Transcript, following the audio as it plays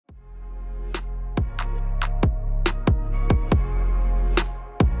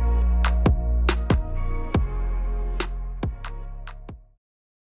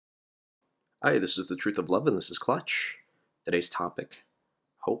Hi, this is The Truth of Love, and this is Clutch. Today's topic,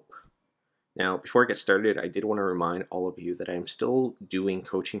 hope. Now, before I get started, I did want to remind all of you that I'm still doing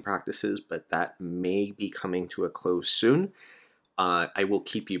coaching practices, but that may be coming to a close soon. I will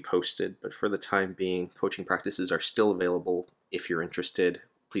keep you posted, but for the time being, coaching practices are still available. If you're interested,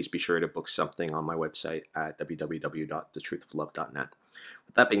 please be sure to book something on my website at www.thetruthoflove.net.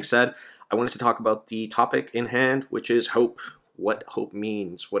 With that being said, I wanted to talk about the topic in hand, which is hope. What hope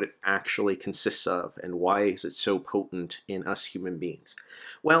means, what it actually consists of, and why is it so potent in us human beings?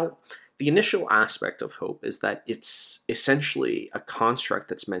 Well, the initial aspect of hope is that it's essentially a construct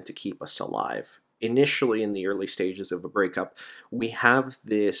that's meant to keep us alive. Initially, in the early stages of a breakup, we have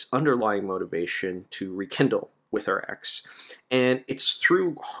this underlying motivation to rekindle with our ex. And it's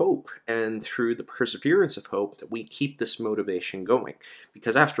through hope and through the perseverance of hope that we keep this motivation going.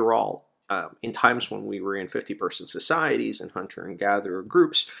 Because after all, in times when we were in 50-person societies and hunter and gatherer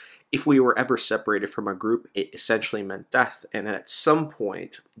groups, if we were ever separated from a group, it essentially meant death. And at some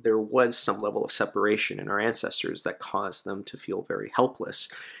point, there was some level of separation in our ancestors that caused them to feel very helpless.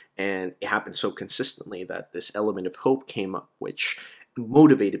 And it happened so consistently that this element of hope came up, which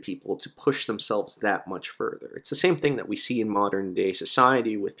motivated people to push themselves that much further. It's the same thing that we see in modern day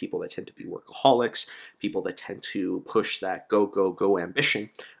society with people that tend to be workaholics, people that tend to push that go, go, go ambition,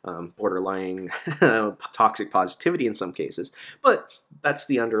 borderline toxic positivity in some cases. But that's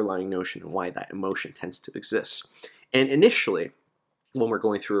the underlying notion and why that emotion tends to exist. And initially, when we're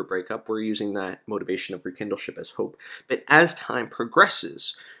going through a breakup, we're using that motivation of rekindleship as hope. But as time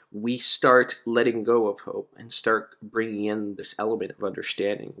progresses, we start letting go of hope and start bringing in this element of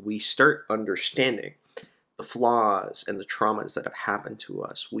understanding. We start understanding the flaws and the traumas that have happened to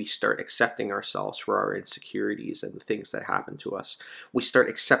us. We start accepting ourselves for our insecurities and the things that happen to us. We start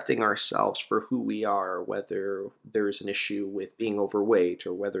accepting ourselves for who we are, whether there's an issue with being overweight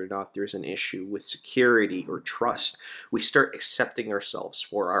or whether or not there's an issue with security or trust. We start accepting ourselves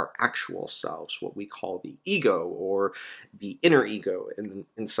for our actual selves, what we call the ego or the inner ego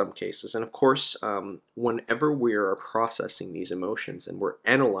in some cases. And of course, whenever we are processing these emotions and we're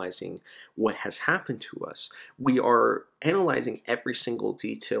analyzing what has happened to us, we are analyzing every single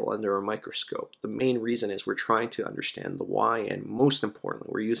detail under a microscope. The main reason is we're trying to understand the why, and most importantly,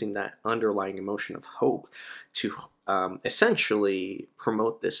 we're using that underlying emotion of hope to essentially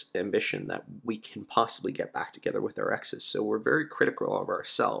promote this ambition that we can possibly get back together with our exes. So we're very critical of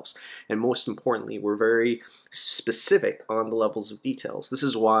ourselves, and most importantly, we're very specific on the levels of details. This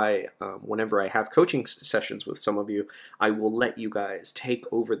is why whenever I have coaching sessions with some of you, I will let you guys take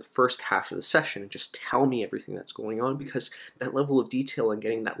over the first half of the session and just tell me everything that's going on, because that level of detail and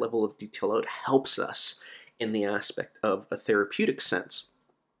getting that level of detail out helps us in the aspect of a therapeutic sense.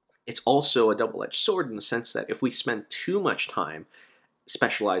 It's also a double-edged sword in the sense that if we spend too much time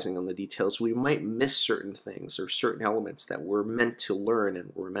specializing on the details, we might miss certain things or certain elements that we're meant to learn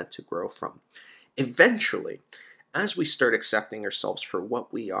and we're meant to grow from. Eventually, as we start accepting ourselves for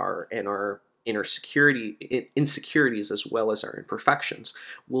what we are and our insecurities as well as our imperfections,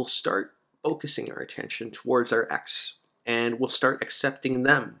 we'll start focusing our attention towards our ex, and we'll start accepting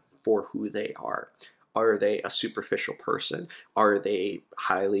them for who they are. Are they a superficial person? Are they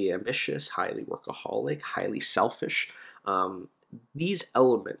highly ambitious, highly workaholic, highly selfish? These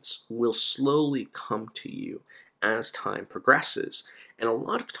elements will slowly come to you as time progresses. And a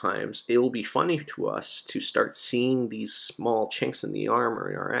lot of times it will be funny to us to start seeing these small chinks in the armor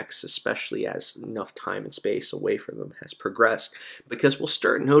in our ex, especially as enough time and space away from them has progressed, because we'll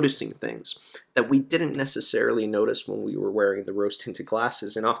start noticing things that we didn't necessarily notice when we were wearing the rose-tinted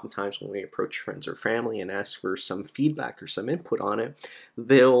glasses. And oftentimes when we approach friends or family and ask for some feedback or some input on it,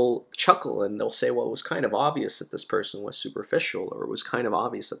 they'll chuckle and they'll say, well, it was kind of obvious that this person was superficial, or it was kind of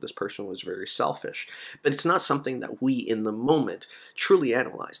obvious that this person was very selfish. But it's not something that we in the moment truly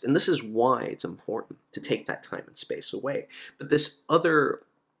analyzed. And this is why it's important to take that time and space away. But this other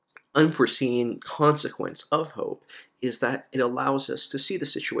unforeseen consequence of hope is that it allows us to see the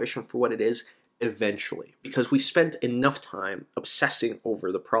situation for what it is eventually, because we spent enough time obsessing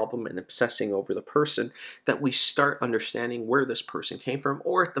over the problem and obsessing over the person that we start understanding where this person came from,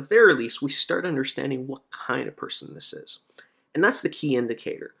 or at the very least, we start understanding what kind of person this is. And that's the key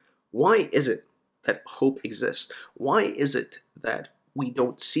indicator. Why is it that hope exists? Why is it that we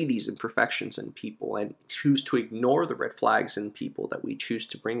don't see these imperfections in people and choose to ignore the red flags in people that we choose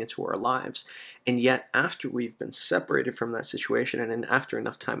to bring into our lives? And yet, after we've been separated from that situation, and then after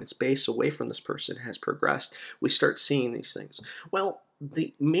enough time and space away from this person has progressed, we start seeing these things. Well,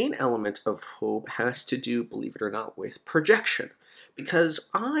 the main element of hope has to do, believe it or not, with projection. Because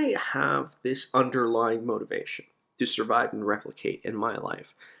I have this underlying motivation to survive and replicate in my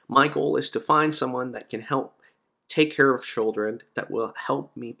life. My goal is to find someone that can help take care of children, that will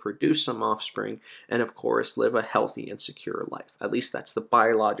help me produce some offspring, and of course live a healthy and secure life. At least that's the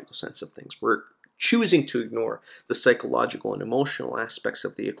biological sense of things. We're choosing to ignore the psychological and emotional aspects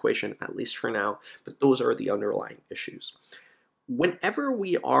of the equation, at least for now, but those are the underlying issues. Whenever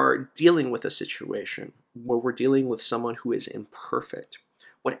we are dealing with a situation where we're dealing with someone who is imperfect,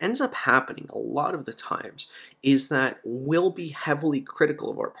 what ends up happening a lot of the times is that we'll be heavily critical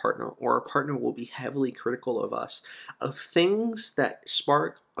of our partner, or our partner will be heavily critical of us, of things that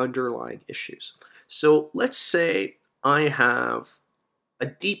spark underlying issues. So let's say I have a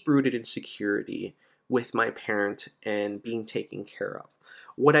deep-rooted insecurity with my parent and being taken care of.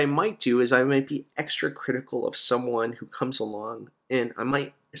 What I might do is I might be extra critical of someone who comes along, and I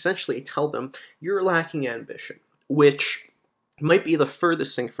might essentially tell them, you're lacking ambition, which might be the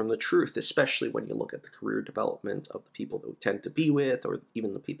furthest thing from the truth, especially when you look at the career development of the people that we tend to be with, or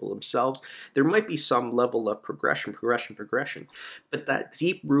even the people themselves. There might be some level of progression, but that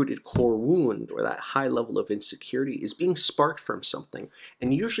deep-rooted core wound, or that high level of insecurity, is being sparked from something,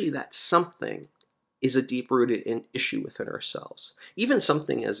 and usually that something is a deep-rooted issue within ourselves. Even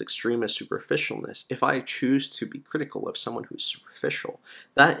something as extreme as superficialness, if I choose to be critical of someone who's superficial,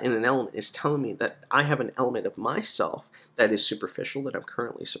 that in an element is telling me that I have an element of myself that is superficial that I'm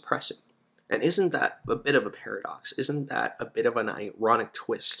currently suppressing. And isn't that a bit of a paradox? Isn't that a bit of an ironic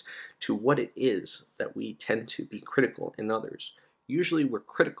twist to what it is that we tend to be critical in others? Usually we're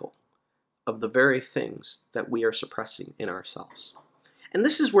critical of the very things that we are suppressing in ourselves. And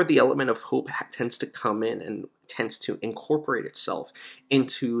this is where the element of hope tends to come in and tends to incorporate itself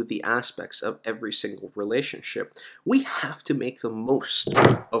into the aspects of every single relationship. We have to make the most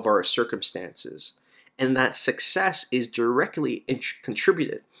of our circumstances, and that success is directly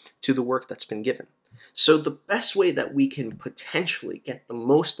contributed to the work that's been given. So the best way that we can potentially get the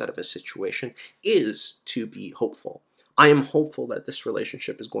most out of a situation is to be hopeful. I am hopeful that this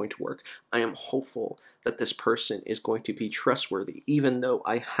relationship is going to work. I am hopeful that this person is going to be trustworthy, even though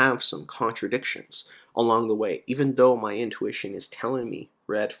I have some contradictions along the way, even though my intuition is telling me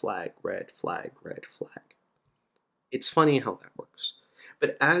red flag, red flag, red flag. It's funny how that works.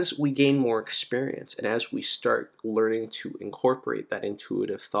 But as we gain more experience, and as we start learning to incorporate that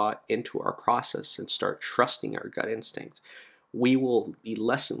intuitive thought into our process and start trusting our gut instinct, we will be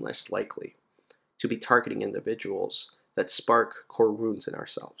less and less likely to be targeting individuals that spark core wounds in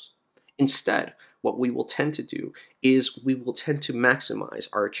ourselves. Instead, what we will tend to do is we will tend to maximize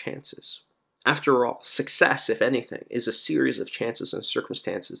our chances. After all, success, if anything, is a series of chances and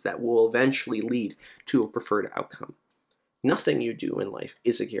circumstances that will eventually lead to a preferred outcome. Nothing you do in life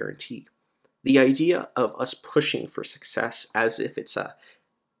is a guarantee. The idea of us pushing for success as if it's a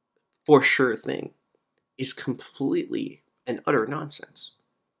for sure thing is completely and utter nonsense.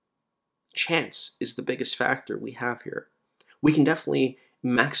 Chance is the biggest factor we have here. We can definitely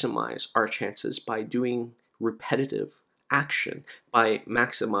maximize our chances by doing repetitive action, by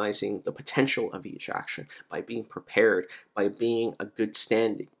maximizing the potential of each action, by being prepared, by being a good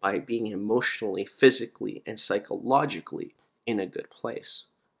standing, by being emotionally, physically, and psychologically in a good place.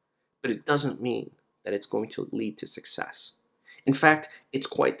 But it doesn't mean that it's going to lead to success. In fact, it's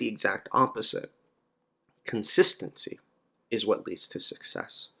quite the exact opposite. Consistency is what leads to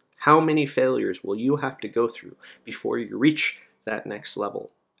success. How many failures will you have to go through before you reach that next level?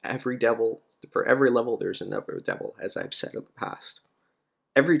 For every level, there's another devil, as I've said in the past.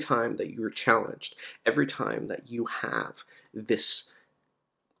 Every time that you're challenged, every time that you have this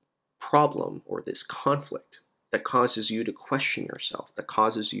problem or this conflict that causes you to question yourself, that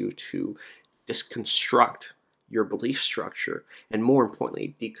causes you to disconstruct your belief structure, and more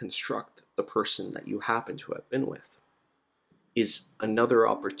importantly, deconstruct the person that you happen to have been with, is another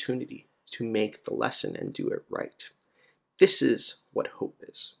opportunity to make the lesson and do it right. This is what hope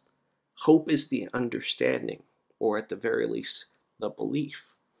is. Hope is the understanding, or at the very least, the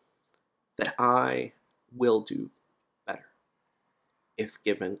belief that I will do better if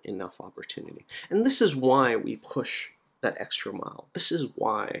given enough opportunity. And this is why we push that extra mile. This is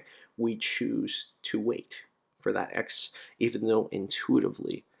why we choose to wait for that X, even though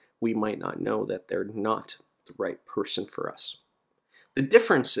intuitively we might not know that they're not the right person for us. The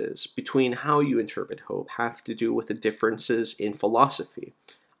differences between how you interpret hope have to do with the differences in philosophy.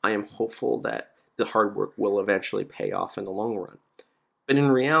 I am hopeful that the hard work will eventually pay off in the long run. But in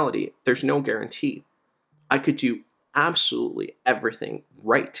reality, there's no guarantee. I could do absolutely everything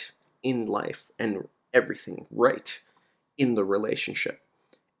right in life and everything right in the relationship,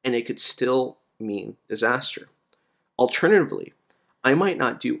 and it could still mean disaster. Alternatively, I might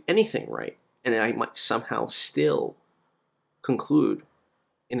not do anything right, and I might somehow still conclude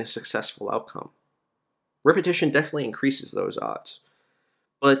in a successful outcome. Repetition definitely increases those odds,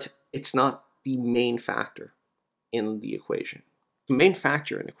 but it's not the main factor in the equation. The main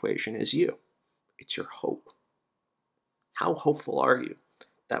factor in the equation is you. It's your hope. How hopeful are you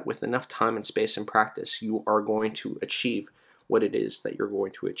that with enough time and space and practice, you are going to achieve what it is that you're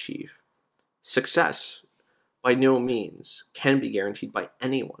going to achieve? Success, by no means, can be guaranteed by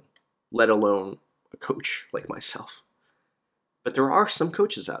anyone, let alone a coach like myself. But there are some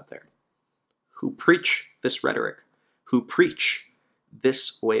coaches out there who preach this rhetoric, who preach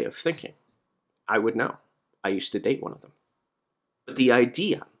this way of thinking. I would know. I used to date one of them. But the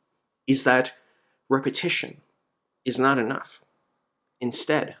idea is that repetition is not enough.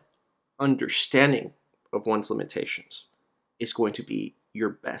 Instead, understanding of one's limitations is going to be your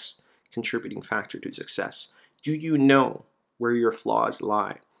best contributing factor to success. Do you know where your flaws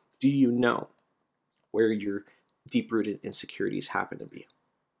lie? Do you know where your deep-rooted insecurities happen to be?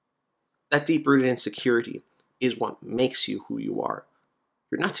 That deep-rooted insecurity is what makes you who you are.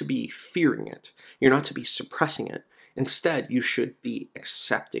 You're not to be fearing it. You're not to be suppressing it. Instead, you should be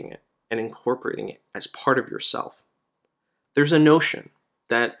accepting it and incorporating it as part of yourself. There's a notion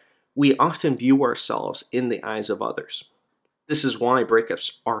that we often view ourselves in the eyes of others. This is why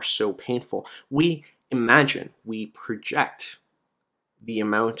breakups are so painful. We imagine, we project the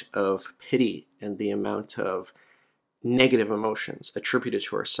amount of pity and the amount of negative emotions attributed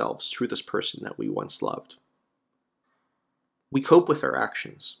to ourselves through this person that we once loved. We cope with our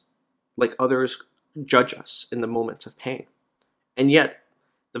actions like others judge us in the moment of pain. And yet,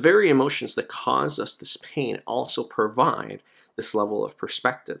 the very emotions that cause us this pain also provide this level of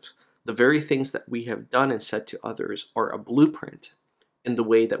perspective. The very things that we have done and said to others are a blueprint in the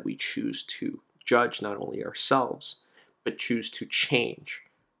way that we choose to judge not only ourselves, but choose to change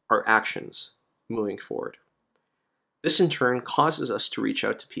our actions moving forward. This in turn causes us to reach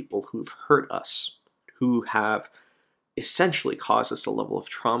out to people who've hurt us, who have essentially caused us a level of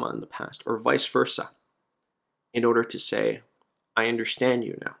trauma in the past, or vice versa, in order to say, I understand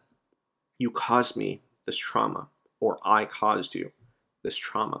you now. You caused me this trauma, or I caused you this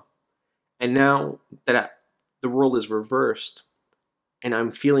trauma. And now that the role is reversed, and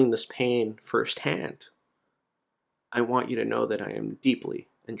I'm feeling this pain firsthand, I want you to know that I am deeply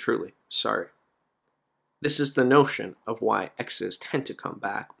and truly sorry. This is the notion of why exes tend to come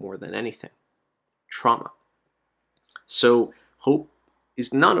back more than anything. Trauma. So hope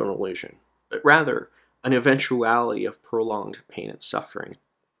is not an illusion, but rather an eventuality of prolonged pain and suffering.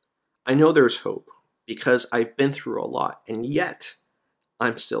 I know there's hope because I've been through a lot, and yet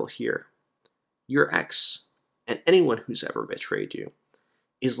I'm still here. Your ex, and anyone who's ever betrayed you,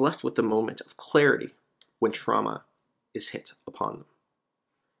 is left with the moment of clarity when trauma is hit upon them.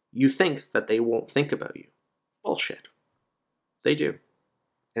 You think that they won't think about you. Bullshit. They do.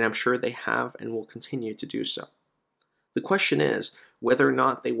 And I'm sure they have and will continue to do so. The question is whether or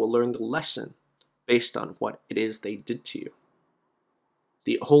not they will learn the lesson based on what it is they did to you.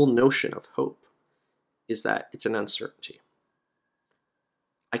 The whole notion of hope is that it's an uncertainty.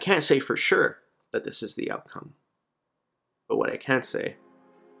 I can't say for sure that this is the outcome, but what I can say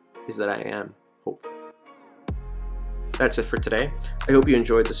is that I am hopeful. That's it for today. I hope you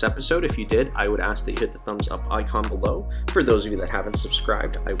enjoyed this episode. If you did, I would ask that you hit the thumbs up icon below. For those of you that haven't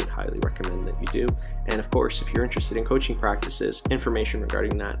subscribed, I would highly recommend that you do. And of course, if you're interested in coaching practices, information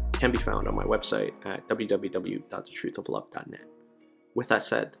regarding that can be found on my website at www.thetruthoflove.net. With that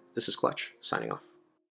said, this is Clutch, signing off.